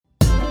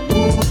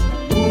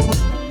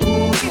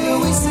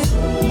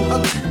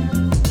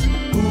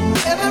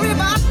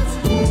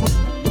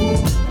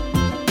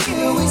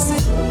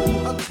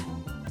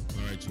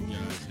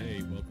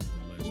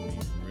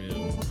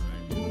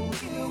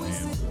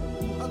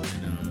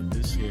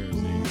here is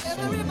a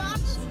soda.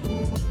 So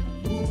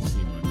you can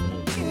see my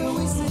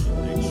co-host.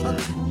 Make sure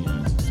he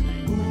has his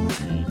name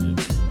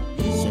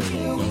solo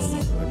dolo,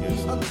 I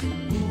guess. Solo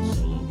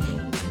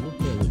dolo.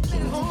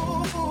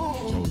 We'll call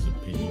it Joe's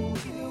opinion.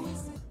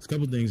 There's a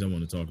couple things I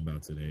want to talk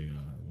about today.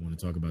 I want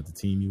to talk about the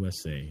Team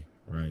USA,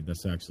 right?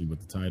 That's actually what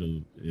the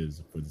title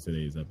is for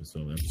today's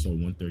episode. Episode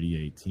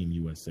 138, Team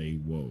USA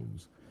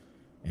Woes.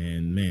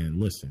 And, man,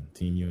 listen,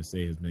 Team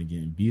USA has been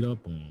getting beat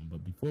up on.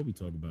 But before we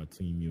talk about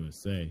Team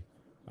USA,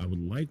 I would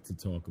like to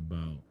talk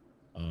about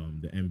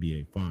the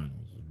NBA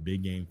Finals.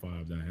 Big Game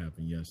 5 that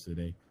happened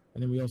yesterday.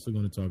 And then we're also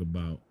going to talk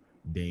about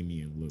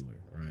Damian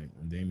Lillard, right?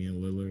 And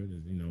Damian Lillard,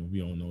 is,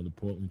 we all know the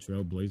Portland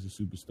Trail Blazer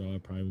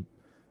superstar, probably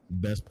the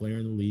best player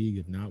in the league,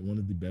 if not one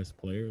of the best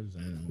players.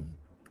 And,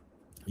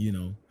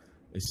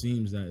 it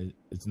seems that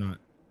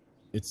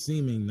it's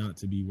seeming not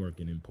to be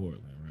working in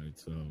Portland, right?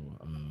 So,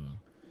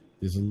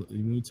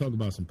 when we talk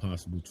about some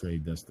possible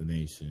trade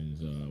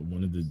destinations,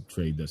 one of the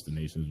trade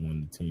destinations,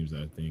 one of the teams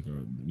that I think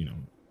are,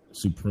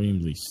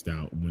 supremely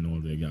stout when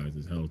all their guys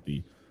is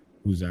healthy,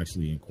 who's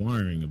actually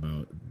inquiring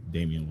about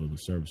Damian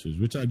Lillard's services,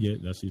 which I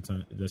get. That's your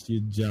time. That's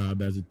your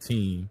job as a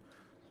team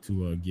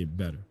to get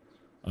better.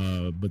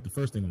 But the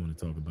first thing I want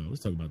to talk about,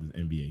 let's talk about the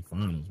NBA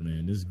Finals,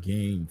 man. This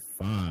Game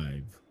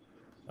 5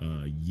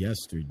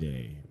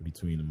 yesterday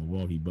between the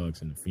Milwaukee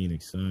Bucks and the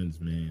Phoenix Suns,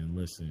 man.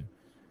 Listen.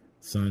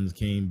 Suns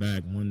came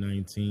back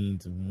 119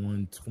 to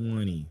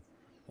 120,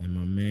 and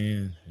my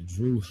man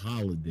Drew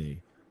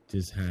Holiday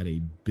just had a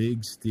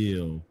big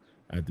steal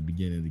at the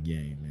beginning of the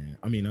game, man.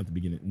 I mean, not the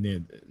beginning,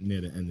 near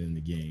the end of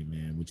the game,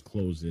 man, which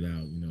closed it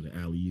out. The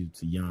alley-oop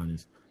to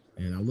Giannis,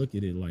 and I look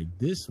at it like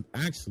this.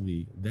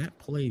 Actually, that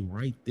play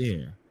right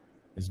there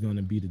is going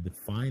to be the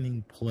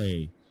defining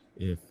play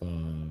if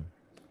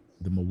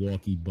the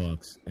Milwaukee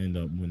Bucks end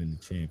up winning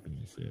the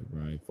championship,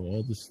 right? For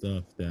all the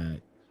stuff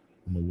that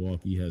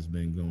Milwaukee has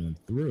been going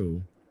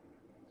through,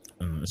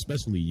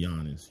 especially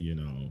Giannis,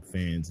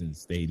 fans in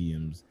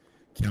stadiums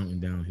counting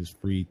down his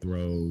free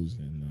throws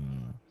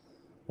and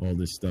all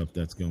this stuff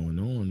that's going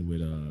on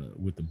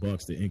with the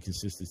Bucks, the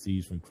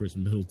inconsistencies from Chris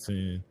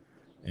Middleton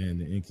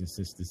and the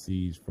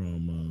inconsistencies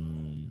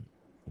from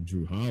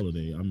Drew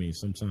Holiday. I mean,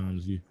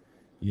 sometimes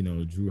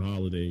Drew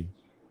Holiday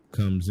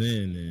comes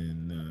in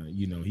and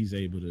he's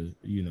able to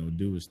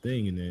do his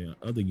thing, and then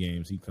other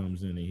games he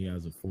comes in and he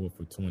has a 4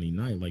 for 20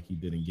 night like he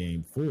did in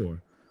Game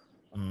 4.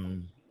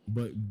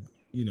 But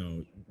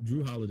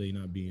Drew Holiday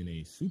not being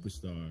a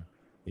superstar,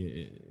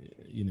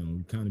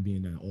 kind of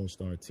being that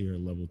all-star tier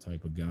level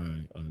type of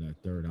guy, that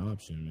third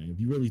option, man. If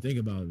you really think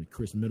about it,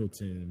 Chris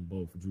Middleton and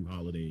both Drew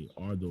Holiday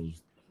are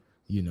those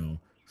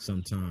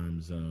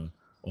sometimes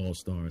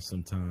all-stars,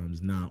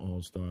 sometimes not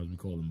all-stars. We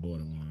call them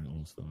borderline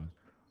all-stars.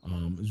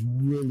 Is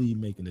really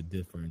making a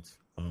difference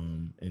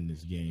in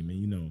this game.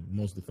 And,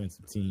 most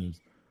defensive teams,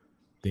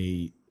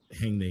 they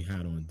hang their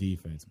hat on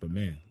defense. But,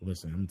 man,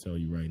 listen, I'm going to tell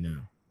you right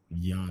now,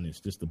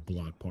 Giannis, just the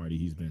block party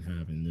he's been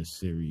having this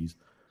series.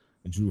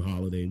 Drew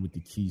Holiday with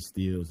the key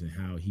steals and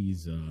how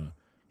he's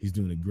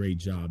doing a great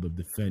job of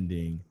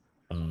defending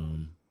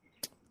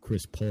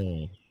Chris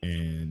Paul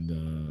and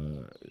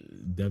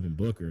Devin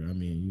Booker. I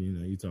mean,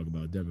 you talk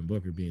about Devin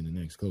Booker being the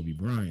next Kobe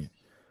Bryant.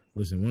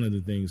 Listen, one of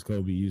the things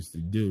Kobe used to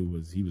do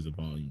was he was a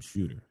volume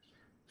shooter.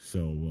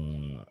 So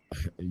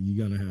he's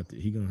gonna have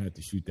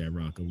to shoot that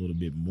rock a little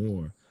bit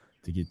more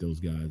to get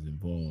those guys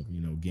involved.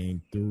 Game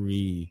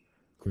 3,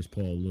 Chris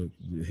Paul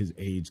his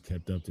age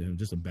kept up to him.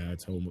 Just a bad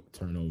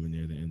turnover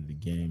near the end of the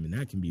game, and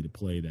that can be the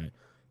play that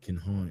can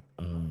haunt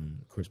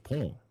Chris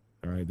Paul.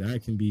 All right,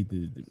 that can be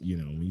the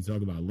when you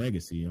talk about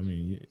legacy. I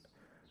mean,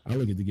 I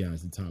look at the guy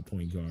as the top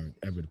point guard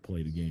ever to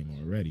play the game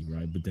already,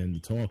 right? But then the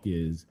talk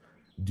is,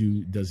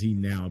 does he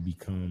now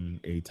become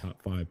a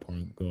top 5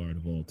 point guard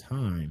of all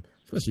time,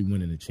 especially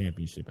winning a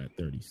championship at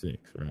 36,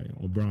 right?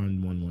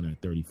 LeBron won one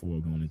at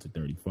 34 going into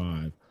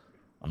 35.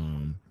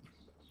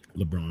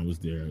 LeBron was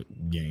there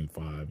Game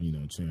 5,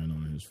 cheering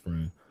on his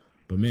friend.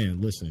 But, man,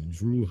 listen,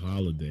 Drew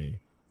Holiday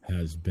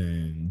has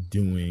been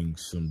doing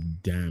some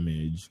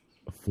damage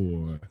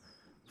for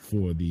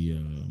the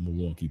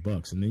Milwaukee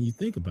Bucks. And then you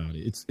think about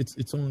it,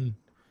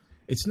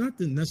 it's not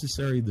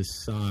necessarily the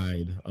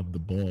side of the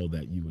ball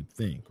that you would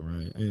think,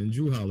 right? And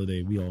Drew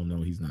Holiday, we all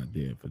know he's not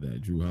there for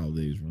that. Drew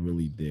Holiday is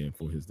really there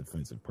for his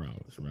defensive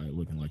prowess, right?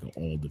 Looking like an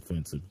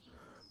all-defensive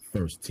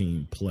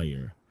first-team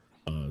player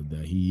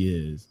that he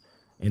is.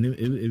 And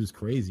it was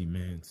crazy,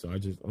 man. So I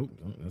just,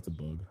 that's a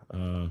bug.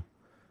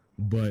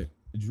 But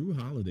Drew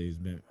Holiday has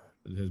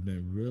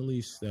been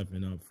really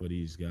stepping up for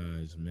these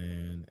guys,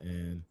 man.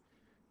 And,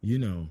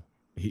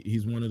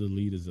 he's one of the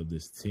leaders of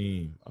this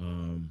team.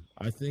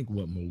 I think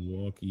what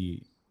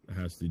Milwaukee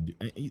has to do,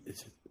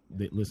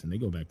 they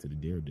go back to the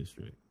Dare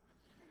District,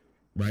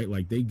 right?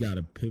 Like, they got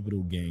a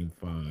pivotal Game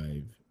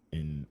 5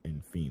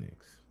 in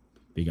Phoenix.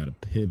 They got a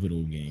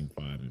pivotal Game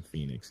 5 in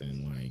Phoenix.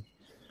 And, like,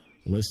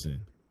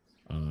 listen,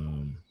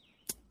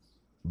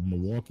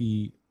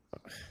 Milwaukee,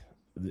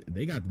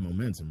 they got the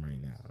momentum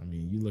right now. I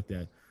mean, you looked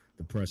at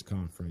the press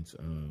conference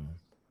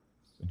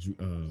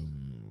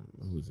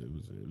who was it?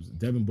 It was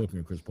Devin Booker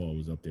and Chris Paul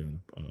was up there in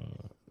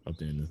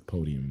the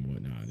podium and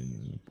whatnot, and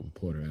the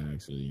reporter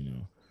asked,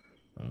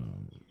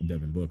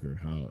 Devin Booker,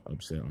 how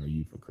upset are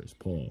you for Chris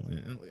Paul?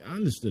 And I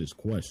understood his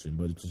question,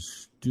 but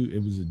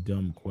it was a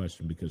dumb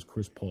question because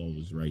Chris Paul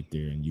was right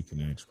there, and you can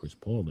ask Chris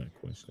Paul that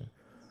question.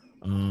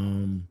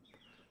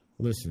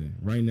 Listen,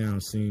 right now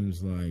it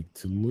seems like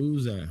to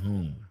lose at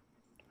home,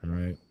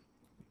 right?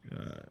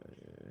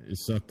 It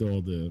sucked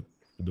all the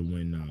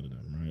wind out of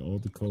them, right? All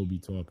the Kobe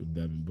talk of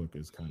Devin Booker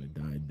has kind of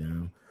died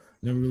down.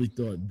 Never really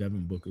thought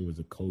Devin Booker was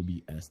a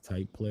Kobe-esque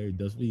type player.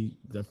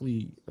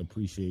 Definitely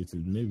appreciates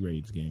his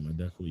mid-range game. I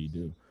definitely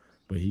do.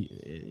 But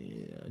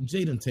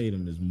Jaden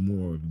Tatum is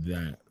more of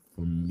that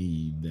for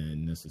me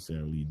than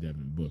necessarily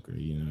Devin Booker.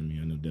 You know what I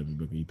mean? I know Devin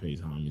Booker, he pays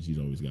homage. He's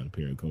always got a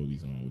pair of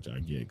Kobe's on, which I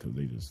get because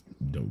they just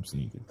dope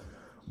sneakers.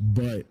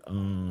 But,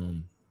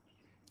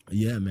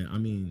 yeah, man, I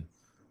mean,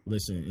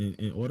 listen,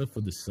 in order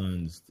for the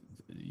Suns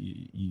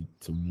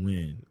to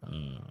win,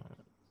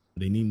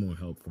 they need more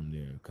help from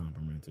their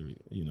complementary,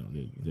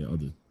 their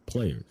other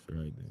players,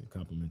 right? The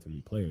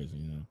complementary players,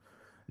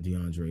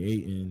 DeAndre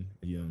Ayton,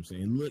 you know what I'm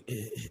saying? Look,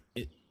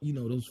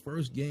 those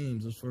first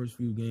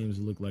few games,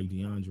 it looked like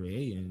DeAndre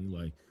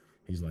Ayton,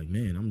 he's like,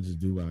 man, I'm just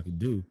do what I could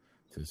do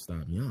to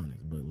stop Giannis.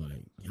 But,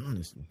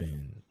 Giannis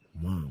been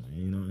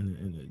wilding,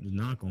 and the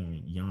knock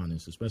on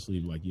Giannis, especially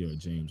if, you're a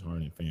James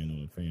Harden fan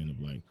or a fan of,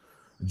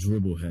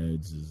 dribble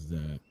heads, is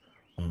that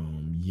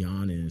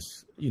Giannis,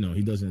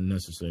 he doesn't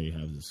necessarily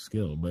have the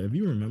skill. But if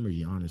you remember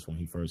Giannis when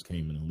he first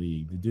came in the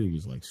league, the dude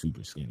was,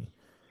 super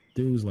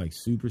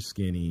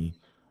skinny.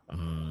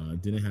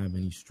 Didn't have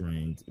any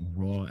strength,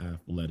 raw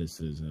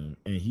athleticism.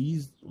 And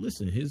his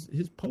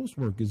post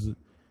work is,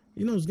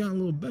 it's gotten a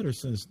little better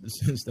since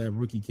that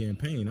rookie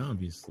campaign,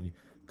 obviously,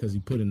 because he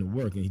put in the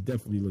work, and he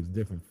definitely looks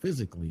different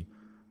physically.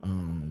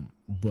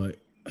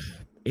 But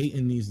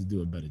Ayton needs to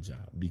do a better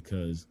job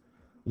because,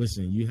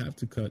 listen, you have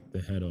to cut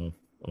the head off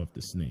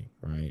the snake,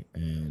 right?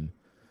 And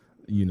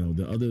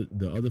the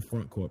other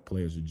front court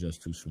players are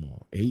just too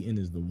small. Ayton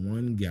is the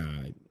one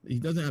guy. He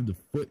doesn't have the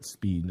foot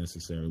speed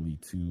necessarily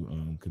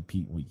to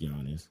compete with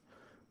Giannis,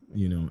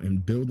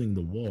 and building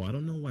the wall. I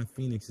don't know why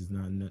Phoenix is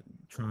not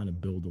trying to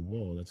build a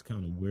wall. That's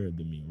kind of weird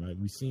to me, right?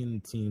 We've seen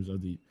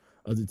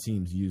other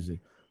teams use it,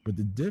 but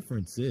the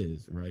difference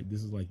is, right?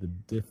 This is like the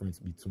difference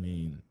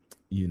between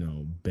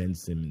Ben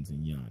Simmons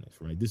and Giannis,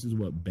 right? This is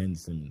what Ben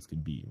Simmons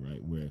could be,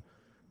 right? Where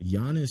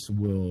Giannis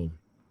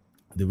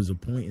there was a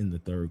point in the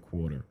third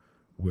quarter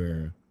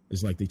where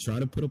it's like they try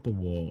to put up a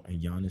wall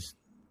and Giannis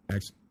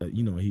actually,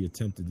 he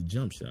attempted the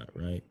jump shot,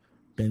 right?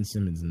 Ben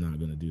Simmons is not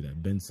going to do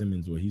that. Ben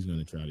Simmons, what he's going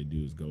to try to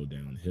do is go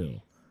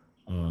downhill.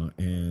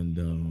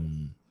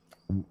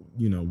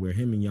 Where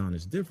him and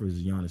Giannis differ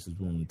is Giannis is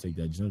willing to take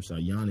that jump shot.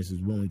 Giannis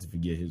is willing to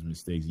forget his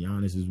mistakes.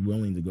 Giannis is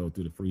willing to go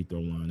through the free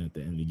throw line at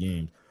the end of the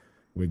game,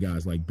 where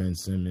guys like Ben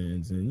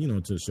Simmons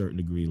and, to a certain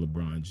degree,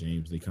 LeBron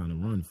James, they kind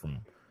of run from.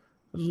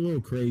 It was a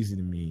little crazy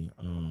to me.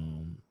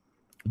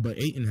 But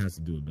Ayton has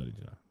to do a better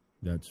job.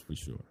 That's for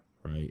sure,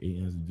 right?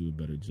 Ayton has to do a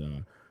better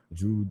job.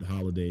 Jrue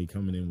Holiday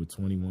coming in with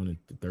 21 and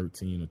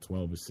 13 or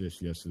 12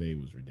 assists yesterday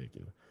was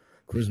ridiculous.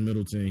 Chris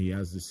Middleton, he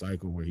has this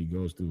cycle where he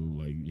goes through,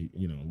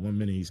 1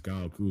 minute he's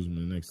Kyle Kuzma,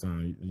 the next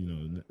time,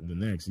 the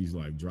next he's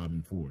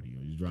dropping 40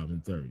 or he's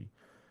dropping 30.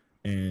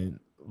 And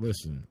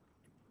listen,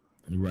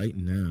 right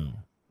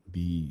now,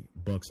 the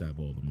Bucks have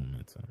all the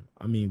momentum.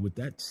 I mean, with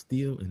that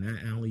steal and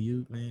that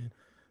alley-oop, man,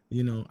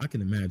 I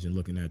can imagine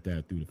looking at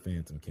that through the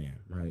Phantom cam,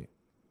 right?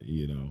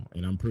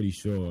 And I'm pretty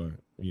sure,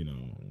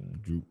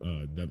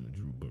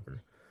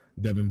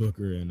 Devin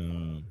Booker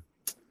and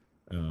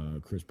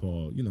Chris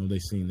Paul, they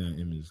seen that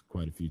image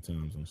quite a few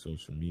times on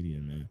social media,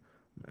 man.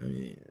 I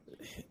mean,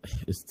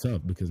 it's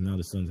tough because now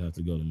the Suns have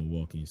to go to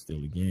Milwaukee and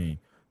steal a game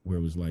where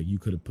it was you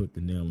could have put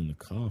the nail in the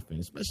coffin,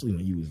 especially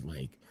when you was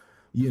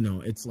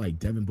it's like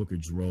Devin Booker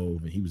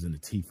drove and he was in the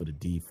teeth of the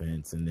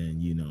defense. And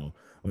then,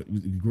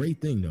 great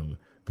thing, though,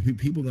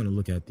 people are going to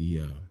look at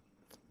the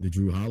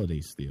Jrue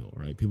Holiday steal,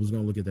 right? People's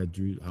going to look at that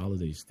Jrue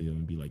Holiday steal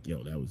and be like,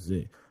 yo, that was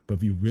it. But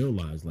if you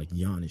realize,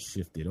 Giannis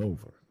shifted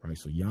over, right?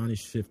 So Giannis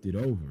shifted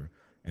over,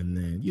 and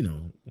then,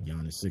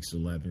 Giannis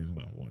 6'11",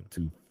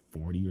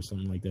 240 or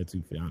something like that,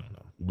 250, I don't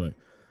know. But,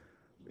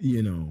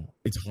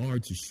 it's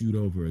hard to shoot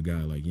over a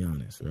guy like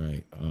Giannis,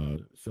 right?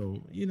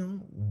 So,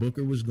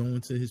 Booker was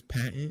going to his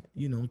patent,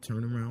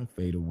 turnaround,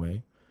 fade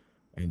away.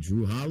 And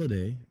Jrue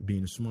Holiday,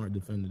 being a smart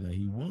defender that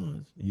he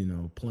was,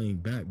 playing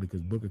back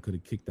because Booker could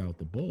have kicked out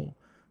the ball.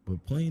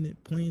 But playing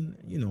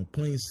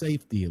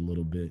safety a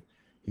little bit,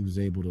 he was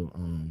able to,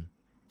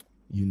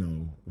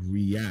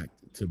 react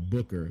to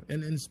Booker.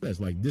 And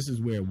especially, this is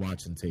where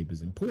watching tape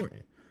is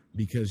important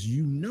because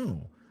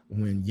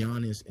when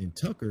Giannis and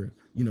Tucker,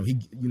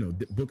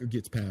 Booker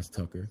gets past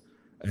Tucker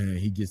and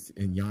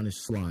Giannis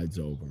slides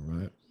over,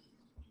 right?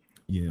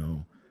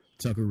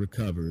 Tucker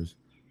recovers,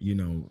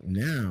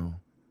 now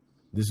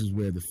this is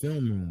where the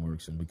film room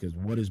works in because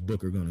what is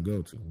Booker going to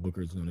go to?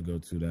 Booker's going to go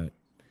to that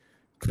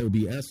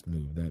Kobe-esque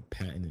move, that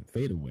patented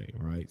fadeaway,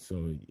 right?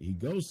 So he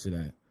goes to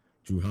that,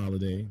 Drew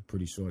Holiday,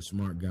 pretty short,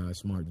 smart guy,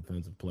 smart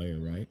defensive player,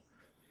 right?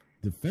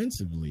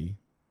 Defensively,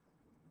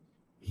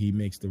 he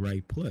makes the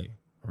right play,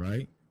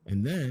 right?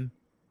 And then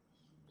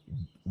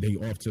they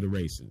off to the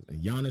races.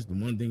 And Giannis, the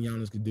one thing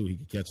Giannis could do, he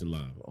could catch a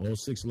lob. All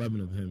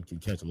 6'11" of him can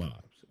catch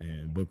lobs.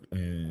 And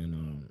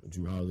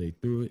Drew Holiday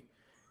threw it.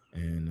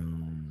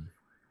 And,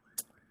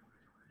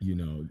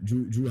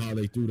 Drew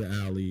Holiday threw the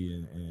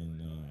alley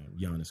and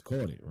Giannis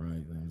caught it,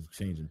 right? That was a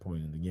changing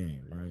point in the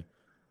game, right?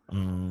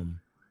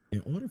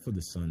 In order for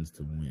the Suns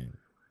to win,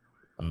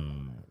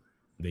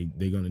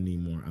 they're going to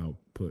need more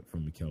output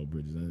from Mikal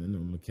Bridges. And I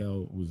know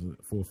Mikal was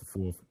 4 for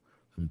 4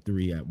 from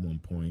 3 at one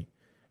point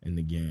in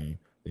the game.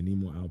 They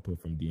need more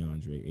output from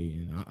DeAndre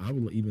Ayton. I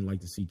would even like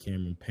to see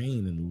Cameron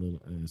Payne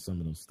in some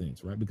of those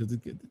stints, right? Because the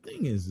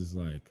thing is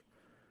like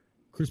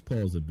Chris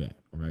Paul's a vet,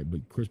 right?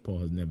 But Chris Paul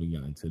has never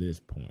gotten to this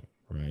point,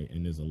 right?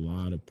 And there's a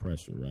lot of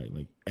pressure, right?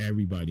 Like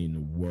everybody in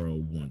the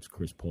world wants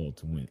Chris Paul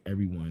to win.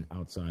 Everyone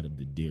outside of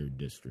the Deer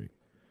District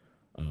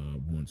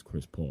wants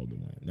Chris Paul to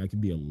win. That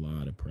could be a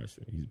lot of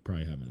pressure. He's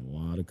probably having a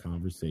lot of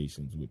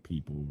conversations with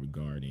people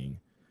regarding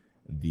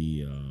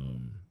the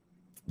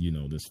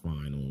this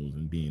finals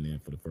and being there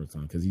for the first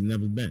time because he's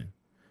never been.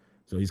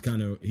 So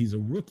he's a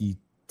rookie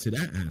to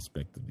that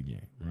aspect of the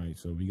game, right?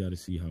 So we got to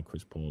see how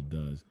Chris Paul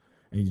does,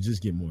 and you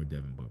just get more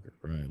Devin Booker,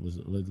 right? Let's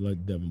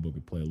let Devin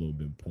Booker play a little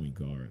bit of point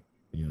guard.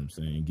 You know what I'm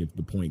saying? Give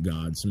the point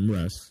guard some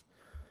rest,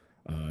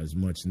 as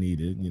much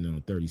needed.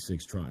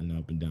 36 trotting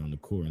up and down the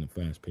court in a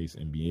fast-paced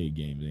NBA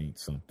game, it ain't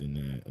something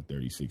that a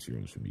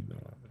 36-year-old should be doing,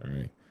 all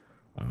right?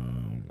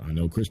 I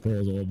know Chris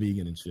Paul's all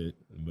vegan and shit,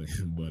 but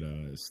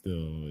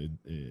still,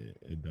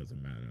 it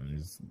doesn't matter.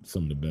 He's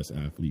some of the best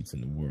athletes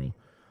in the world,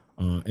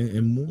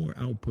 and more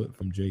output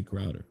from Jay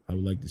Crowder. I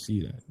would like to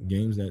see that.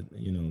 Games that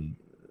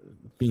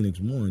Phoenix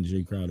won,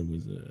 Jay Crowder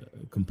was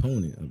a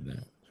component of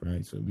that,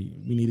 right? So we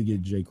need to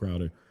get Jay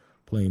Crowder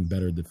playing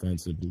better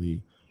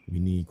defensively. We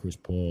need Chris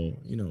Paul,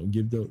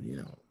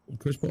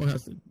 Chris Paul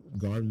has to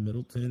guard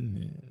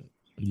Middleton,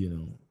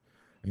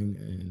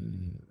 and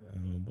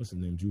what's his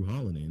name, Drew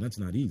Holiday, and that's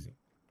not easy,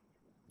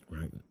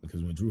 right?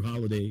 Because when Drew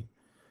Holiday,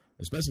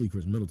 especially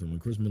Chris Middleton, when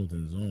Chris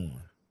Middleton is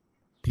on,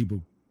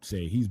 people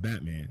say he's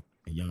Batman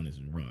and Giannis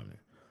is Robin.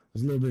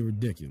 It's a little bit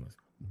ridiculous,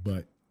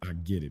 but I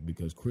get it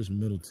because Chris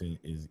Middleton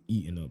is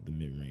eating up the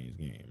mid-range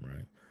game,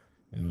 right?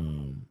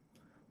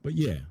 But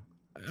yeah,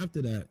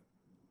 after that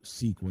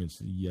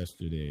sequence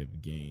yesterday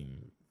of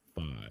Game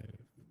 5,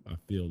 I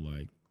feel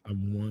like I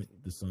want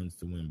the Suns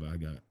to win, but I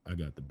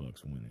got the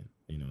Bucks winning.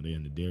 They're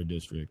in the Dare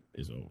District.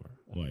 It's over.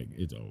 Like,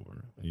 it's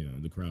over.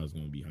 The crowd's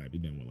going to be hyped.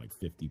 It's been,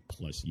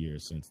 50-plus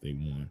years since they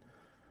won.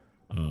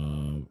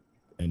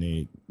 And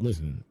they,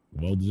 listen,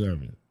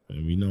 well-deserving.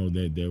 And we know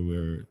that they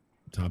were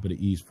top of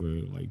the East for,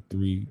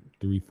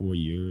 4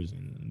 years,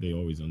 and they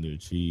always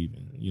underachieve.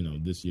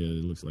 And, this year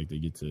it looks like they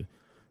get to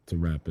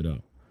wrap it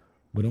up.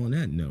 But on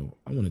that note,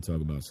 I want to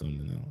talk about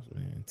something else,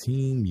 man.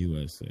 Team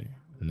USA.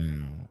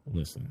 Now,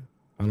 listen,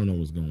 I don't know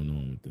what's going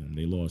on with them.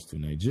 They lost to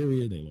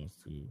Nigeria. They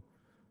lost to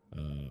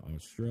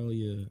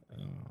Australia.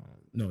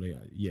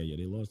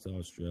 They lost to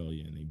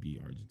Australia and they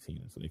beat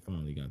Argentina. So they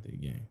finally got their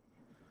game.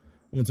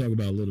 I want to talk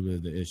about a little bit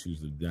of the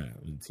issues of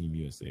that with Team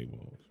USA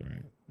Wolves,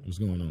 right? What's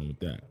going on with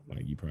that?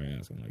 You're probably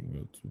asking,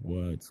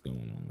 what's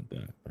going on with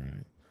that,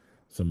 right?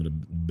 Some of the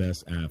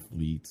best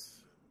athletes,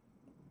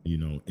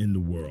 in the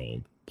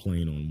world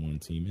playing on one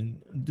team.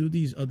 And do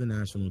these other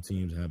national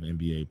teams have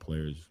NBA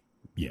players?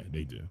 Yeah,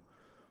 they do.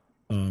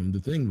 The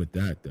thing with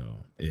that,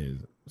 though,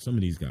 is some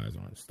of these guys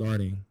aren't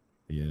starting.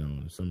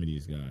 Some of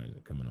these guys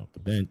are coming off the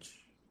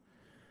bench.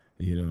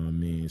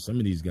 Some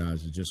of these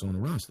guys are just on a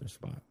roster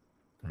spot,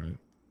 right?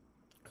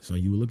 So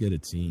you look at a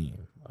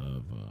team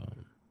of,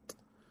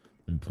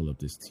 let me pull up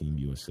this Team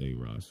USA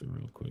roster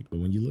real quick. But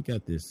when you look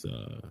at this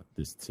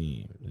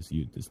Team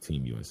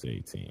USA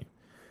team,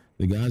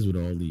 the guys with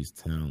all these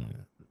talent,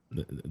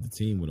 the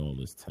team with all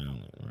this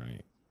talent,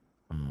 right?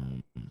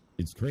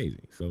 It's crazy.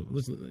 So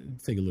let's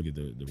take a look at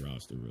the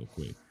roster real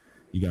quick.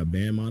 You got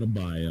Bam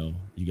Adebayo.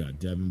 You got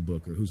Devin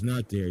Booker, who's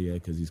not there yet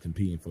because he's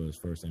competing for his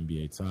first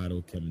NBA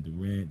title. Kevin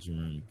Durant,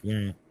 Jeremy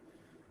Grant,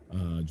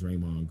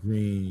 Draymond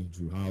Green,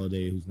 Drew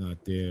Holiday, who's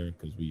not there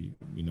because we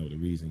know the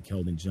reason.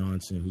 Keldon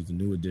Johnson, who's the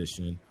new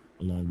addition,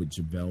 along with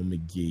JaVale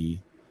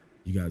McGee.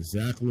 You got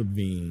Zach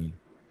LaVine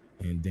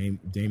and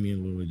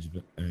Damian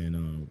Lillard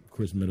and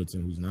Chris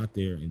Middleton, who's not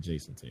there, and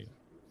Jason Tatum.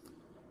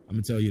 I'm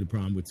going to tell you the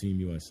problem with Team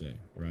USA,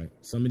 right?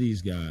 Some of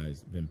these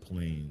guys have been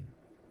playing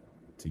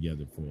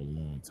together for a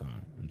long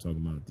time. I'm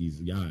talking about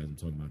these guys. I'm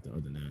talking about the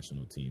other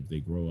national teams.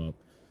 They grow up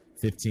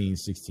 15,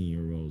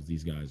 16-year-olds.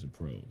 These guys are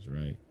pros,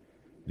 right?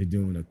 They're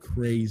doing a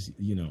crazy,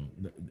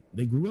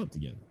 they grew up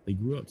together.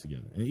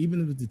 And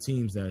even with the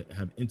teams that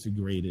have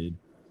integrated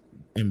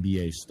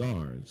NBA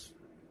stars,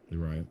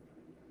 right,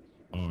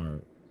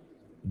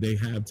 they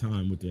have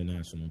time with their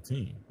national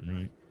team,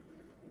 right?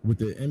 With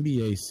the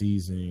NBA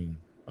season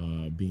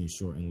being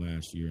shortened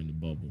last year in the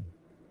bubble,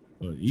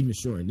 or even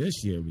shortened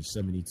this year with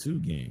 72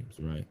 games,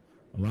 right?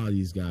 A lot of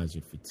these guys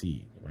are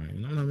fatigued, right?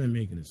 And I'm not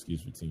making an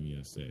excuse for Team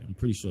USA. I'm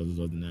pretty sure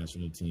those other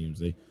national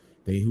teams,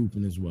 They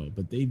hooping as well.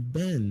 But they've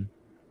been,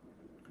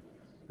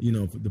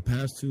 for the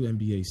past 2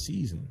 NBA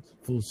seasons,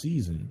 full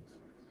seasons,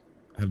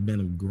 have been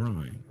a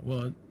grind.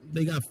 Well,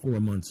 they got 4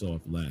 months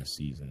off last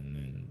season, and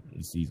then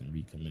the season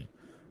recommit.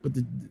 But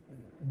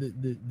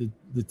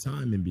the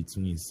time in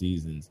between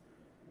seasons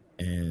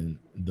and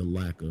the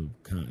lack of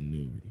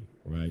continuity,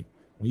 right?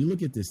 When you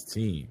look at this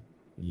team,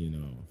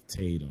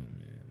 Tatum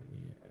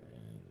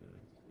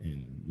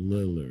and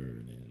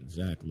Lillard and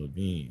Zach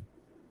LaVine,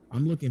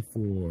 I'm looking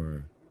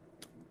for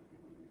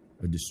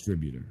a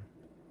distributor,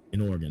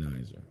 an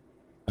organizer.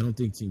 I don't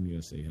think Team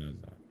USA has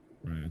that,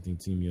 right? I think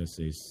Team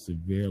USA is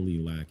severely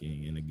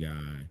lacking in a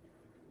guy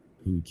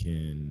who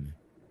can,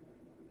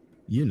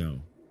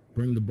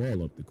 bring the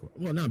ball up the court.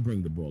 Well, not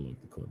bring the ball up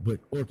the court, but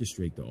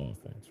orchestrate the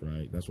offense,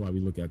 right? That's why we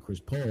look at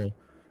Chris Paul,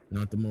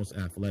 not the most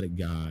athletic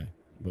guy,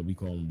 but we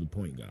call him the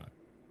point guard,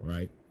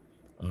 right?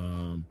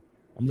 I'm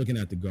looking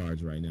at the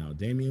guards right now.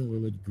 Damian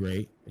Lillard,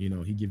 great. He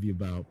give you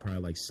about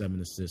probably like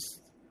 7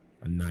 assists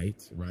a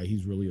night, right?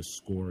 He's really a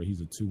scorer.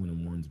 He's a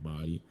 2-in-1's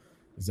body.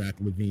 Zach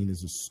LaVine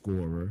is a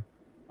scorer.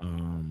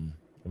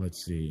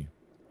 Let's see.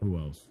 Who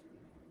else?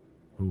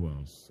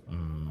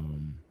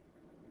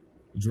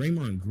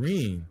 Draymond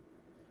Green.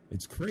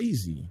 It's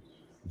crazy.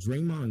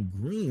 Draymond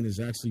Green is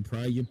actually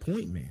probably your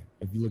point man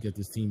if you look at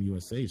this Team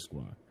USA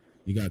squad.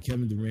 You got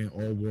Kevin Durant,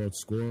 all-world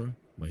scorer,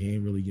 but he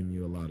ain't really giving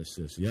you a lot of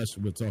assists. Yes,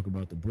 we'll talk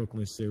about the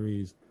Brooklyn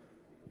series,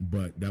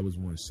 but that was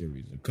one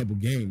series. A couple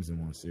games in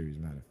one series,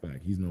 matter of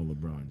fact. He's no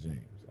LeBron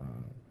James.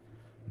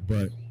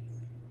 But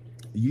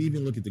you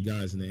even look at the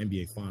guys in the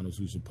NBA Finals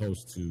who's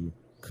supposed to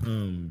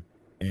come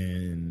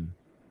and,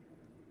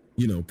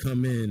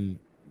 come in,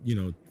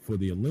 for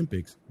the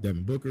Olympics.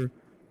 Devin Booker,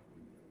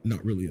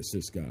 not really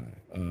assist guy.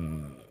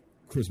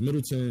 Chris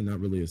Middleton, not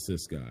really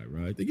assist guy,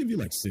 right? They give you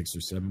like 6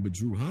 or 7, but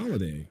Drew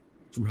Holiday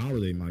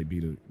might be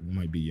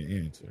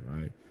your answer,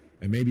 right?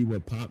 And maybe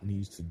what Pop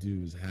needs to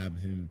do is have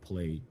him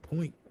play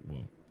point.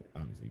 Well,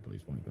 obviously he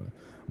plays point guard,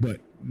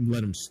 but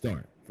let him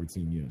start for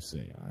Team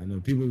USA. I know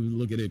people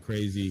look at it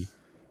crazy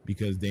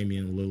because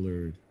Damian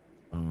Lillard,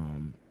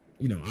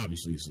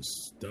 obviously is a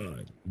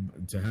stud.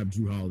 To have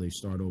Drew Holiday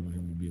start over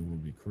him would be a little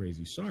bit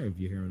crazy. Sorry if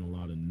you're hearing a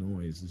lot of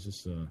noise. It's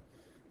just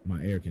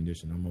my air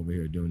conditioner. I'm over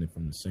here doing it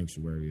from the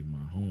sanctuary of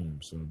my home.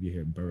 So if you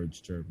hear birds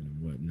chirping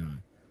and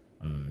whatnot,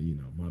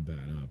 my bad.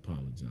 I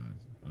apologize.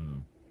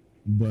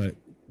 But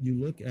you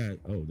look at,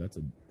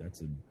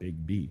 that's a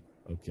big B.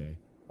 Okay.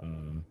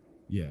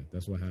 Yeah,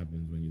 that's what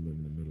happens when you live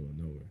in the middle of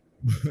nowhere.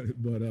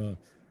 but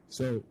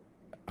so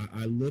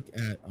I look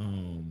at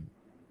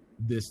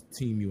this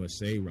Team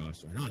USA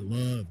roster, and I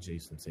love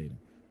Jason Tatum.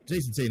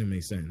 Jason Tatum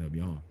ain't setting up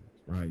your offense,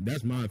 right?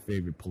 That's my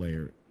favorite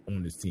player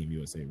on this Team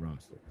USA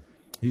roster.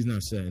 He's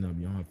not setting up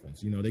your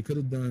offense. They could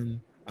have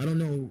done, I don't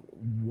know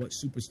what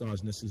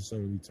superstars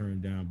necessarily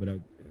turned down, but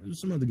there's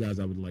some other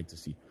guys I would like to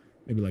see.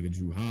 Maybe like a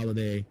Drew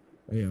Holiday,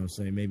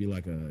 maybe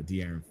like a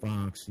De'Aaron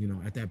Fox,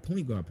 at that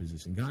point guard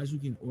position. Guys who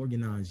can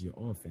organize your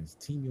offense.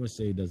 Team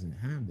USA doesn't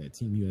have that.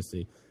 Team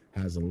USA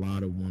has a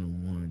lot of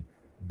one-on-one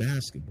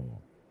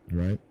basketball,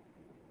 right?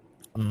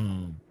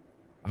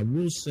 I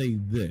will say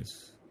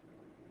this.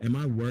 Am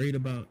I worried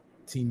about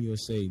Team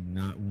USA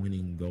not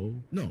winning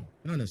gold? No,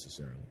 not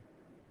necessarily.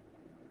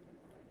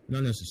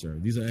 Not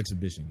necessarily. These are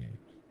exhibition games.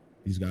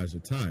 These guys are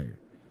tired.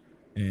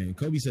 And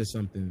Kobe said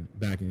something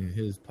back in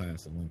his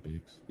past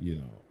Olympics,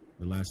 the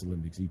last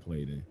Olympics he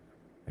played in,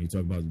 and he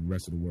talked about the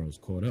rest of the world's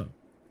caught up.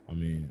 I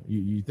mean,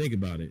 you think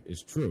about it,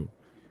 it's true.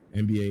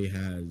 NBA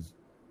has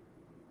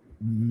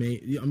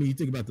made, you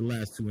think about the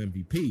last 2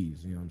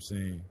 MVPs, you know what I'm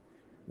saying?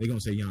 They're going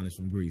to say Giannis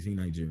from Greece. He's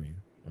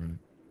Nigerian, right?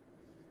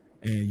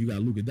 And you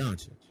got Luka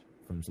Doncic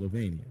from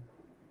Slovenia,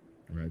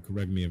 right?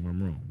 Correct me if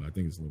I'm wrong, but I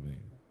think it's Slovenia.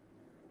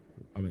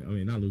 I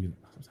mean, not Luka.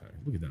 I'm sorry,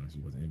 Luka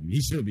Doncic wasn't MVP.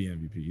 He should be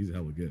MVP. He's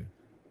hella good.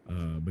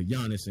 But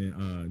Giannis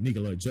and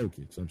Nikola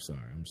Jokic. I'm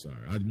sorry.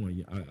 I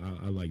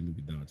like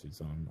Luka Doncic,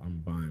 so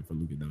I'm buying for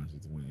Luka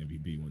Doncic to win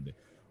MVP one day.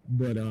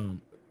 But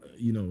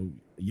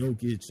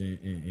Jokic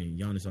and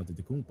Giannis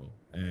Antetokounmpo,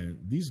 and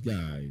these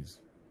guys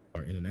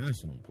are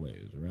international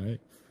players, right?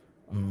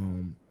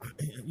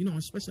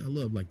 Especially I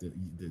love like the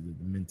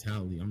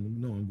mentality.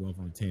 I'm going off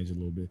on a tangent a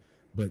little bit,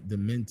 but the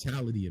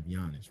mentality of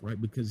Giannis, right?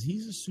 Because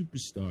he's a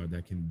superstar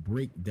that can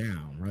break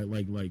down, right?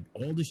 Like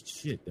all this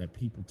shit that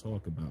people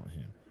talk about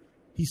him,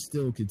 he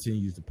still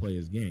continues to play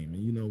his game.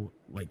 And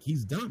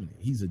he's dominant.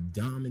 He's a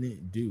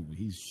dominant dude.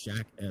 He's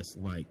Shaq-esque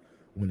like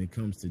when it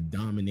comes to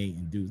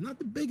dominating dudes. Not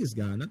the biggest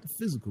guy, not the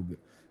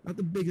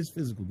biggest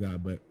physical guy,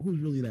 but who's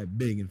really that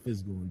big and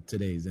physical in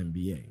today's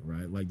NBA,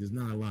 right? Like there's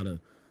not a lot of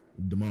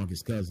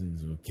DeMarcus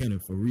Cousins or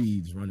Kenneth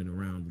Farieds running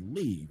around the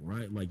league,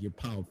 right? Like your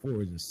power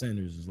forwards and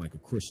centers is like a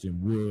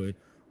Christian Wood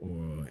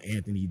or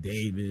Anthony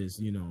Davis,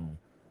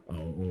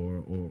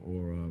 or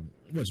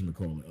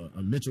whatchamacallit,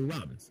 a Mitchell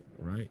Robinson,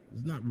 right?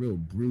 It's not real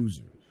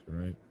bruisers,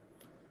 right?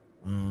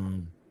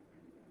 Bam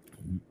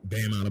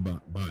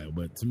Adebayo,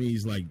 but to me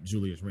he's like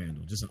Julius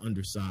Randle, just an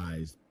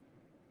undersized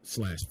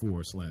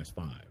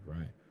 /4/5,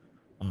 right?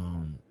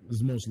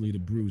 It's mostly the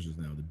bruisers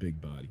now, the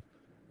big body.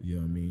 You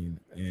know what I mean?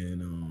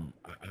 And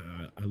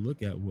I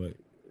look at what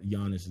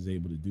Giannis is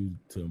able to do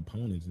to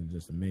opponents and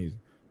just amazing.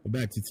 But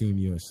back to Team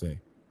USA.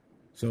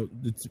 So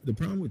the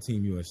problem with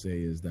Team USA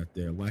is that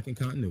they're lacking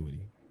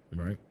continuity,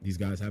 right? These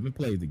guys haven't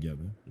played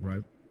together,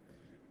 right?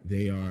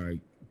 They are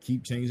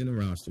keep changing the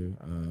roster.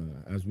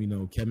 As we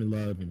know, Kevin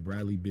Love and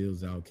Bradley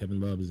Beal's out. Kevin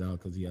Love is out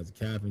because he has a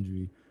calf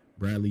injury.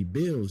 Bradley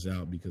Beal's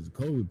out because of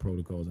COVID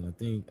protocols. And I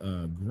think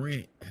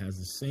Grant has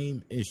the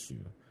same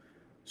issue.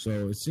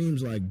 So it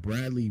seems like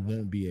Bradley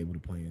won't be able to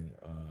play in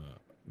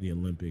the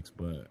Olympics,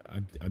 but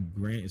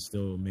Grant is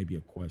still maybe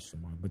a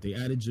question mark. But they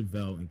added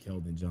JaVale and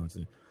Keldon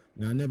Johnson.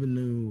 Now, I never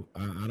knew,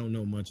 I don't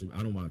know much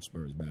I don't watch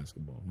Spurs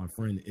basketball. My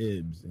friend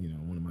Ibbs,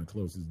 one of my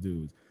closest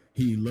dudes,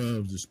 he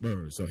loves the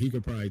Spurs, so he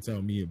could probably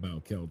tell me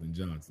about Keldon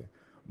Johnson.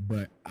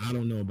 But I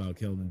don't know about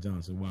Keldon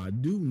Johnson. Well, I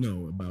do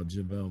know about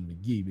JaVale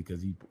McGee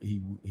because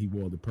he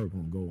wore the purple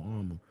and gold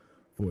armor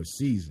for a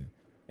season.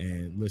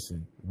 And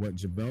listen, what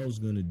JaVale's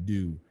going to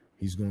do,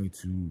 he's going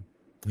to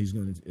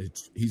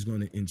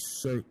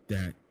insert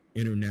that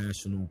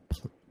international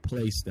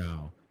play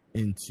style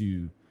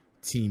into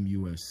Team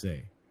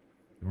USA.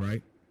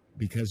 Right?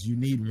 Because you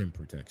need rim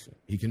protection.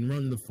 He can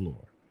run the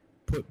floor.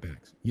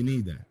 Putbacks. You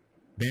need that.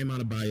 Bam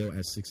Adebayo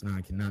at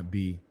 6'9" cannot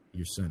be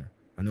your center.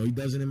 I know he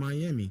does it in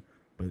Miami,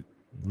 but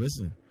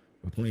listen,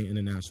 we're playing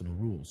international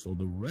rules. So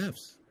the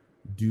refs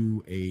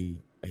do they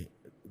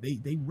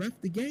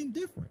ref the game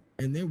different,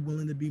 and they're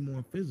willing to be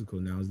more physical.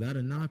 Now, is that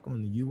a knock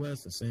on the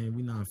U.S. and saying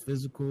we're not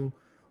physical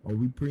or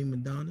we prima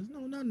donnas?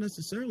 No, not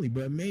necessarily,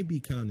 but it may be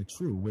kind of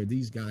true where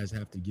these guys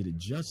have to get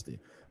adjusted.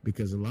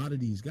 Because a lot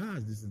of these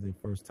guys, this is their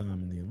first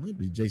time in the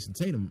Olympics. Jason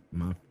Tatum,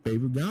 my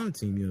favorite guy on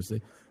Team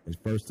USA, his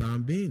first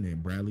time being there.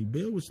 Bradley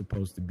Beal was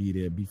supposed to be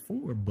there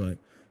before, but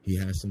he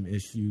had some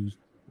issues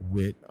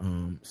with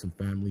some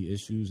family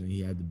issues, and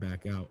he had to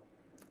back out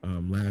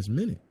last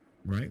minute,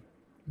 right?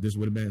 This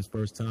would have been his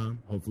first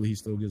time. Hopefully he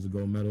still gets a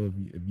gold medal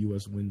if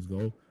U.S. wins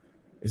gold.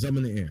 It's up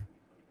in the air.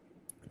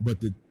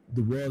 But the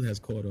world has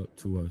caught up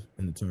to us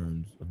in the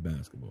terms of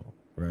basketball,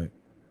 right?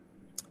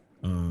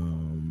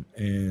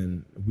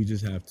 And we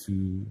just have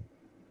to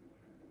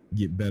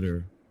get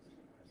better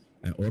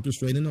at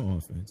orchestrating the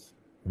offense,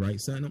 right?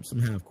 Setting up some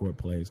half-court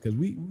plays. Because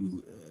we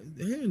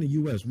here in the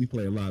U.S., we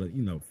play a lot of,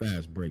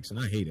 fast breaks. And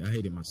I hate it. I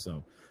hate it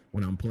myself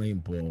when I'm playing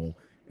ball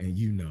and,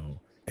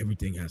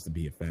 everything has to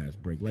be a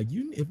fast break. Like,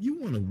 if you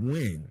want to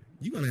win,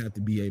 you're going to have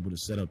to be able to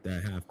set up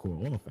that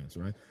half-court offense,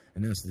 right?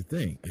 And that's the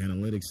thing.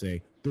 Analytics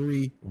say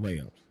 3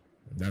 layups.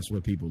 That's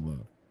what people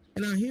love.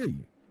 And I hear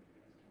you.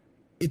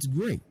 It's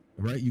great.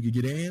 Right, you could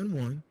get an and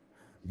 1,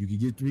 you could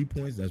get 3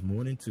 points. That's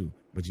more than 2.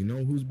 But you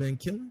know who's been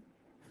killing?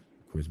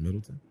 Chris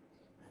Middleton,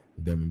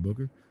 Devin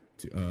Booker,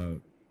 the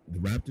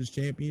Raptors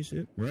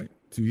championship, right?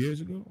 2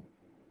 years ago,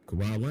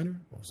 Kawhi Leonard.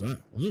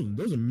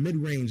 Those are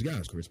mid-range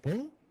guys. Chris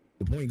Paul,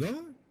 the point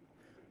guard,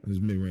 in his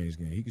mid-range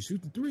game, he can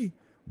shoot the 3,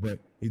 but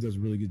he does a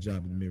really good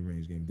job in the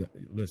mid-range game.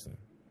 Listen,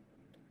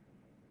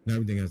 not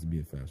everything has to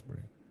be a fast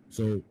break.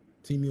 So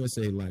Team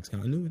USA lacks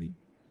continuity.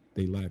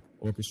 They lack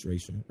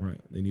orchestration, right?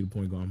 They need a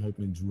point guard. I'm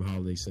hoping Drew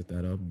Holiday set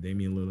that up.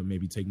 Damian Lillard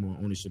maybe take more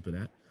ownership of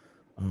that.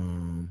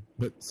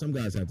 But some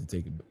guys have to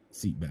take a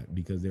seat back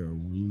because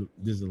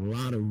there's a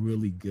lot of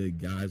really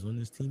good guys on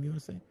this Team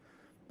USA,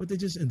 but they're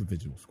just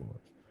individual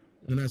scorers.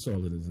 And that's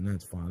all it is, and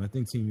that's fine. I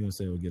think Team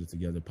USA will get it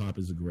together. Pop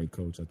is a great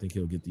coach. I think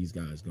he'll get these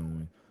guys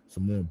going.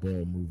 Some more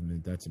ball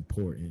movement. That's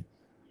important.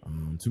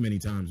 Too many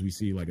times we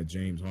see like a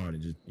James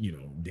Harden just,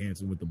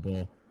 dancing with the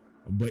ball.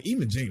 But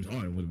even James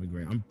Harden would have been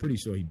great. I'm pretty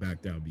sure he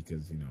backed out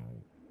because,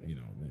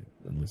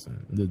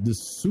 listen, the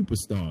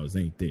superstars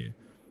ain't there.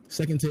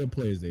 Second-tier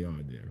players, they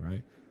are there,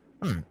 right?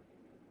 All right.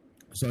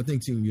 So I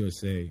think Team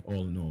USA,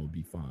 all in all, will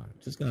be fine.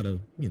 Just got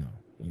to,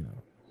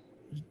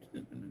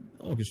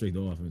 orchestrate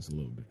the offense a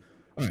little bit.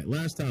 All right,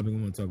 last topic I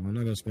want to talk about. I'm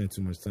not going to spend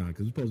too much time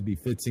because it's supposed to be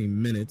 15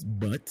 minutes,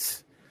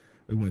 but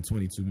it went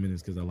 22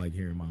 minutes because I like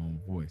hearing my own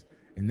voice.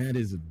 And that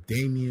is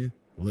Damian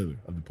Lillard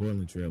of the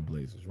Portland Trail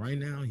Blazers. Right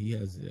now, he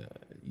has,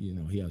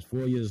 he has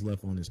 4 years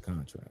left on his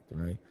contract,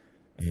 right?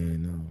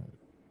 And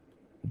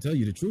to tell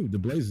you the truth, the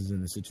Blazers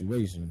in a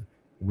situation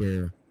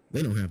where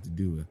they don't have to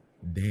do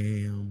a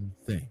damn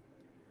thing,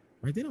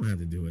 right? They don't have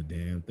to do a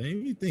damn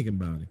thing. You think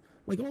about it.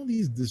 Like all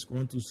these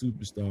disgruntled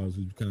superstars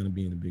who's kind of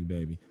being a big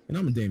baby. And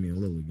I'm a Damian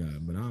Lillard guy,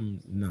 but I'm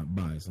not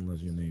biased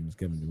unless your name is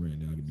Kevin Durant.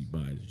 Then I could be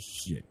biased as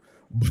shit.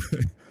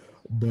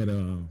 But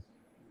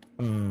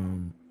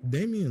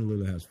Damian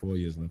Lillard has 4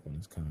 years left on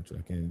his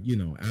contract. And,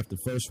 after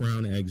first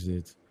round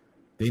exits,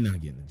 they're not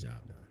getting the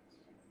job done.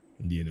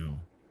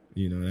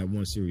 That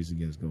one series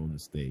against Golden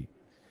State.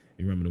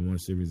 You remember the one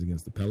series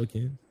against the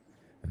Pelicans?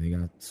 And they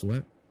got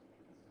swept?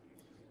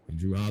 And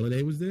Drew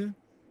Holiday was there?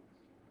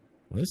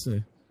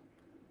 Listen,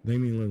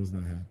 Damian Lillard's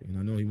not happy. And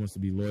I know he wants to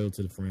be loyal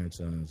to the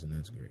franchise, and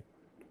that's great.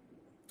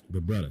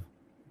 But, brother,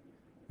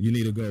 you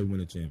need to go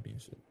win a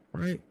championship,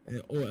 right?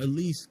 Or at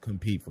least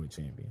compete for a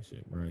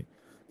championship, right?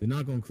 They're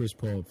not going to Chris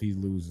Paul if he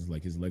loses,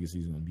 like his legacy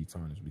is going to be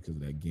tarnished because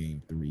of that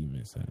Game 3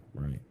 mishap,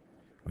 right?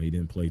 Or he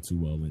didn't play too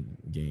well in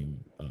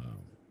Game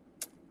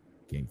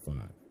 5.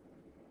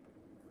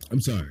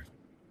 I'm sorry,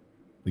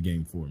 the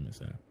Game 4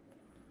 mishap,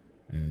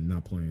 and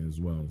not playing as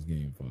well as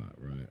Game 5,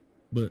 right?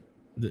 But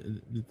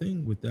the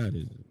thing with that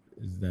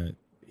is that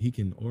he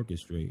can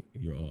orchestrate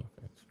your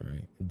offense,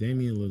 right?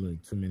 Damian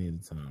Lillard, too many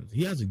of the times,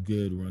 he has a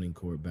good running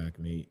quarterback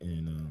mate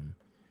in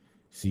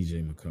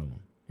C.J. McCollum,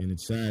 and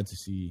it's sad to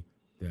see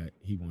that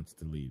he wants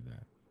to leave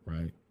that,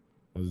 right?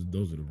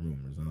 Those are the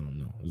rumors. I don't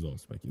know. It's all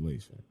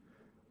speculation.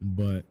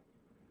 But,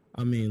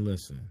 I mean,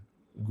 listen,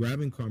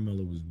 grabbing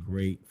Carmelo was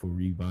great for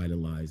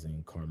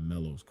revitalizing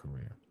Carmelo's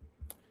career.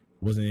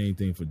 Wasn't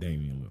anything for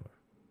Damian Lillard.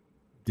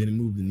 Didn't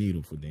move the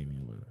needle for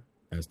Damian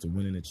Lillard. As to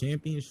winning a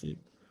championship,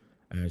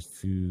 as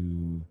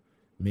to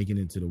making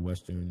it to the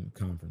Western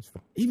Conference,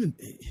 even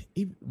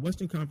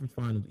Western Conference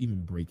Finals,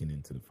 even breaking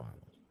into the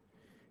finals.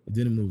 It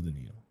didn't move the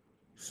needle.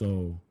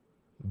 So,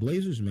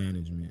 Blazers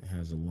management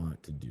has a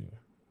lot to do,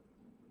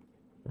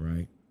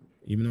 right?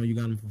 Even though you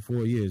got him for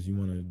 4 years, you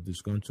want a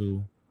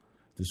disgruntled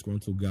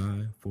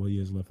guy, 4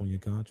 years left on your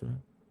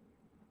contract?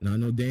 Now, I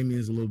know Damian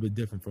is a little bit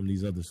different from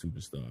these other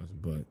superstars,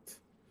 but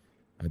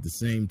at the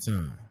same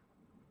time,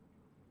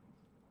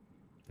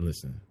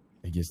 listen,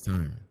 it gets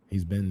tiring.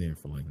 He's been there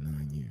for like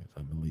 9 years,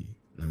 I believe,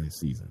 9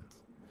 seasons,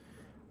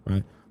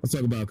 right? Let's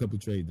talk about a couple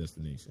trade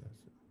destinations,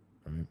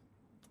 right?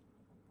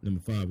 Number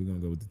 5, we're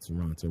going to go with the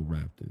Toronto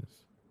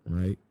Raptors,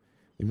 right?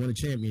 They won a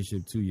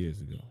championship 2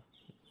 years ago.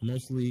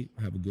 Mostly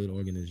have a good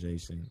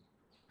organization,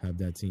 have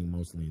that team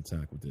mostly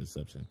intact with the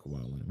exception of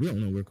Kawhi Leonard. We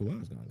don't know where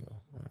Kawhi's going to go.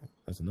 Right?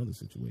 That's another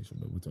situation,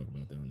 but we'll talk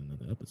about that in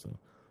another episode.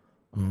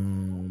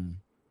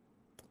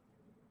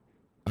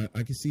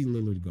 I can see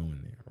Lillard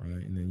going there,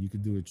 right? And then you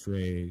could do a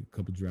trade, a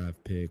couple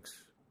draft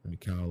picks,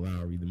 Kyle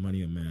Lowry, the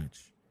money a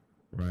match,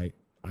 right?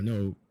 I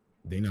know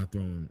they're not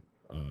throwing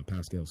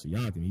Pascal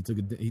Siakam. He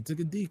took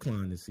a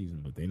decline this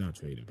season, but they're not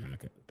trading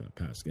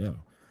Pascal.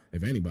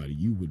 If anybody,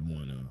 you would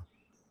want to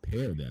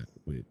pair that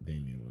with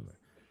Damian Lillard.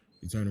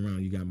 You turn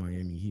around, you got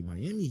Miami Heat.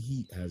 Miami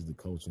Heat has the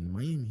coach, and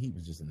Miami Heat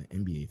was just in the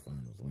NBA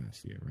Finals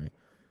last year, right?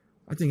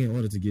 I think in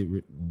order to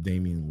get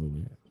Damian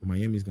Lillard,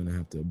 Miami's going to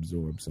have to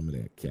absorb some of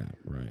that cap,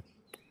 right?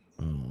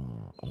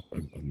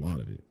 A lot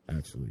of it,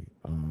 actually.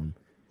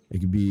 It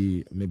could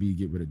be maybe you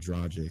get rid of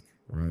Dragic,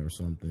 right, or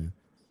something.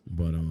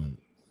 But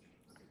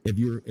if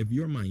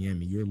you're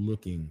Miami, you're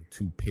looking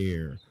to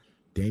pair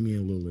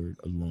Damian Lillard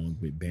along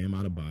with Bam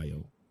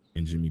Adebayo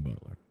and Jimmy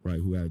Butler, right,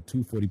 who had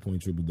 2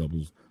 40-point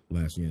triple-doubles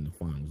last year in the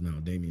finals. Now,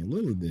 Damian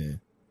Lillard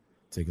then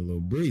take a little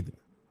breather,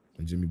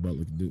 and Jimmy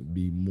Butler could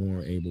be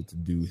more able to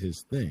do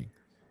his thing,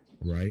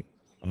 right?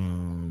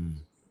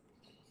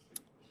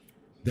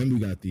 Then we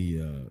got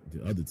the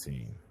other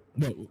team.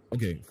 Well,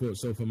 okay,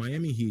 for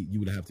Miami Heat, you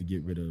would have to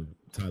get rid of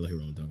Tyler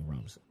Hero and Duncan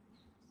Robinson.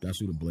 That's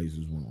who the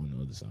Blazers want on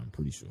the other side, I'm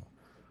pretty sure.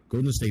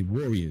 Golden State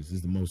Warriors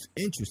is the most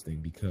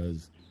interesting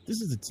because this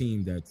is a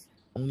team that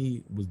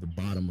only was the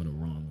bottom of the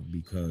rung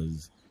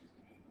because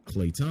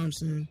Klay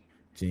Thompson,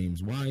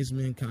 James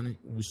Wiseman kind of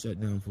was shut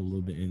down for a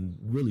little bit, and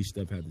really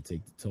Steph had to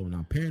take the toll.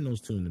 Now, pairing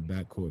those two in the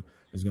backcourt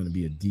is going to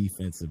be a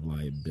defensive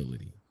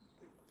liability,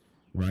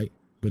 right?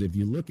 But if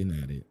you're looking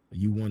at it,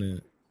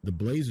 the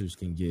Blazers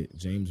can get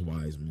James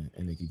Wiseman,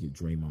 and they could get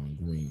Draymond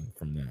Green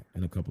from that,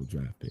 and a couple of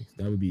draft picks.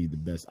 That would be the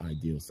best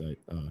ideal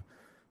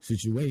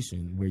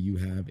situation where you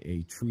have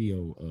a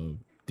trio of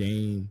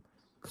Dame,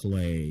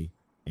 Klay,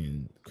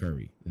 and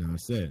Curry. Now, I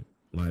said,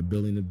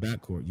 liability in the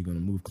backcourt, you're going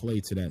to move Klay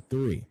to that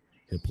 3.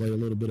 He'll play a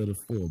little bit of the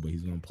 4, but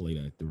he's going to play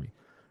that 3.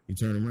 You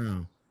turn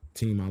around,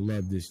 team I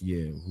love this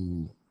year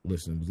who,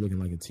 listen, was looking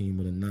like a team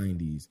of the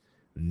 90s,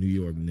 the New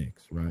York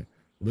Knicks, right?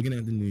 Looking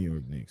at the New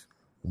York Knicks,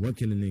 what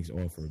can the Knicks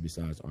offer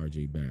besides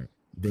R.J. Barrett?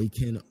 They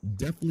can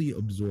definitely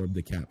absorb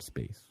the cap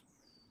space,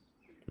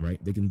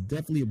 right? They can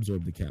definitely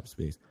absorb the cap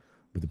space.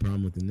 But the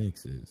problem with the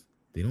Knicks is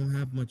they don't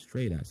have much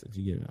trade assets.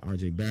 You get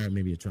R.J. Barrett,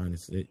 maybe you're trying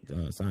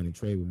to sign a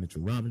trade with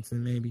Mitchell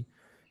Robinson, maybe,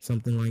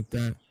 something like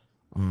that.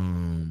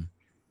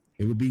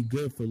 It would be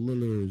good for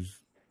Lillard's,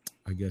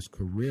 I guess,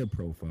 career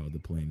profile to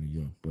play in New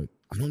York. But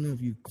I don't know if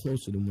you're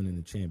closer to winning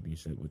the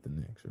championship with the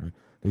Knicks, right?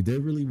 They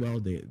did really well.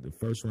 The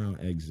first round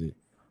exit.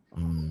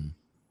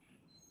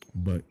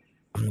 But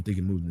I don't think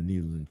it moved the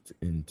needle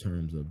in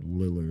terms of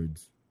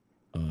Lillard's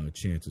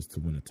chances to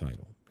win a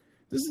title.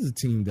 This is a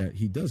team that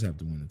he does have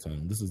to win a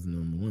title. This is the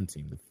number 1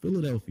 team, the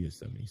Philadelphia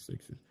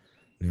 76ers.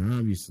 Now,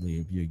 obviously,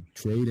 if you're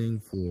trading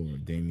for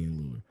Damian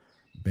Lillard,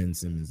 Ben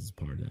Simmons is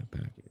part of that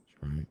package,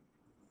 right?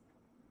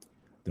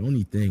 The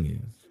only thing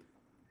is,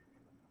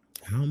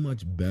 how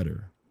much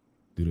better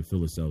do the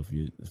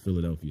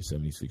Philadelphia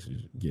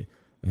 76ers get?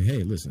 And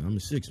hey, listen, I'm a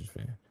Sixers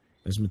fan.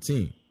 That's my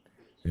team.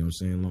 You know what I'm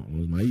saying? It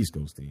was my East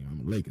Coast team.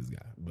 I'm a Lakers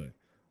guy. But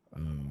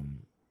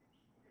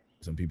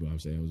some people I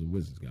would say I was a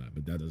Wizards guy.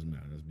 But that doesn't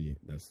matter.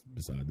 That's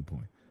beside the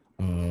point.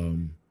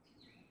 I'm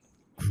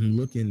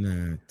looking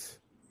at,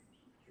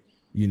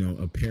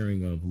 a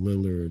pairing of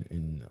Lillard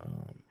and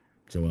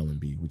Joel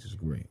Embiid, which is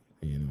great.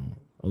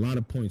 A lot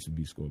of points would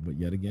be scored. But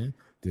yet again,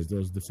 there's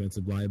those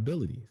defensive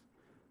liabilities,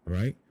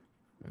 right?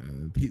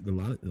 A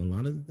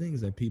lot of the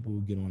things that people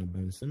get on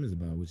Ben Simmons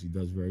about, which he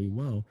does very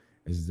well,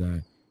 is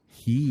that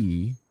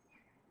he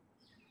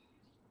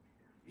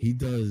he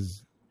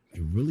does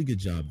a really good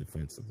job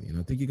defensively. And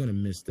I think you're going to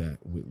miss that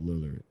with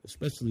Lillard,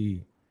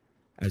 especially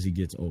as he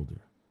gets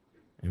older.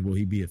 And will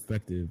he be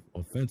effective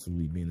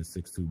offensively being a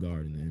 6'2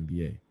 guard in the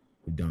NBA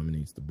who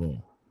dominates the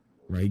ball?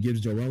 Right? He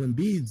gives Joel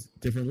Embiid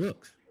different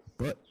looks,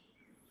 but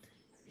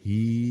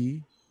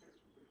he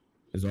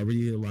is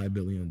already a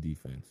liability on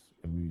defense.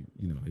 And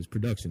his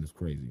production is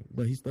crazy,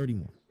 but he's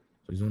 31.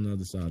 So he's on the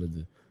other side of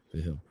the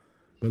hill.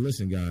 But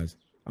listen, guys,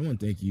 I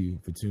want to thank you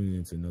for tuning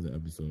in to another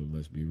episode of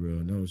Let's Be Real.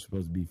 I know it's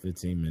supposed to be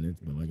 15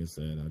 minutes, but like I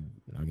said,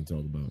 I can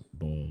talk about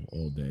ball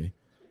all day.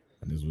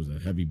 And this was a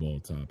heavy ball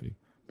topic.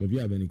 But if you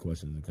have any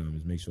questions or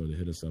comments, make sure to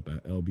hit us up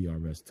at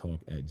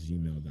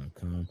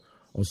lbrstalk@gmail.com.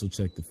 Also,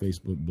 check the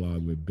Facebook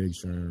blog where Big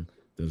Sherm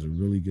does a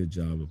really good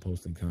job of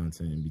posting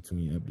content in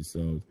between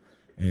episodes.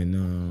 And,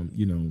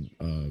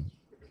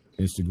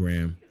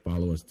 Instagram,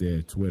 follow us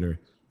there. Twitter,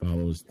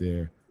 follow us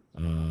there.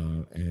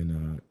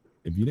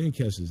 If you didn't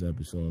catch this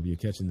episode, if you're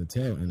catching the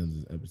tail end of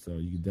this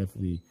episode, you can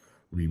definitely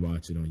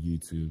rewatch it on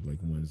YouTube like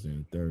Wednesday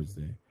and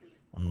Thursday.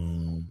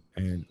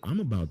 And I'm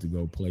about to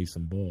go play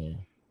some ball.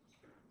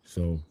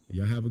 So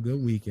y'all have a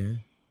good weekend.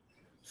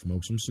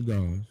 Smoke some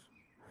cigars,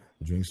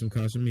 drink some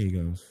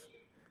Casamigos,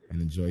 and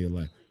enjoy your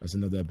life. That's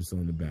another episode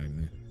in the bag,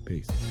 man.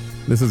 Peace.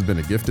 This has been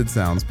a Gifted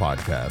Sounds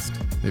podcast.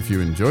 If you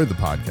enjoyed the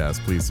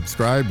podcast, please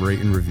subscribe, rate,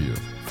 and review.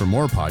 For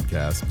more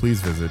podcasts, please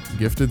visit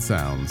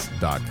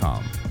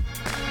giftedsounds.com.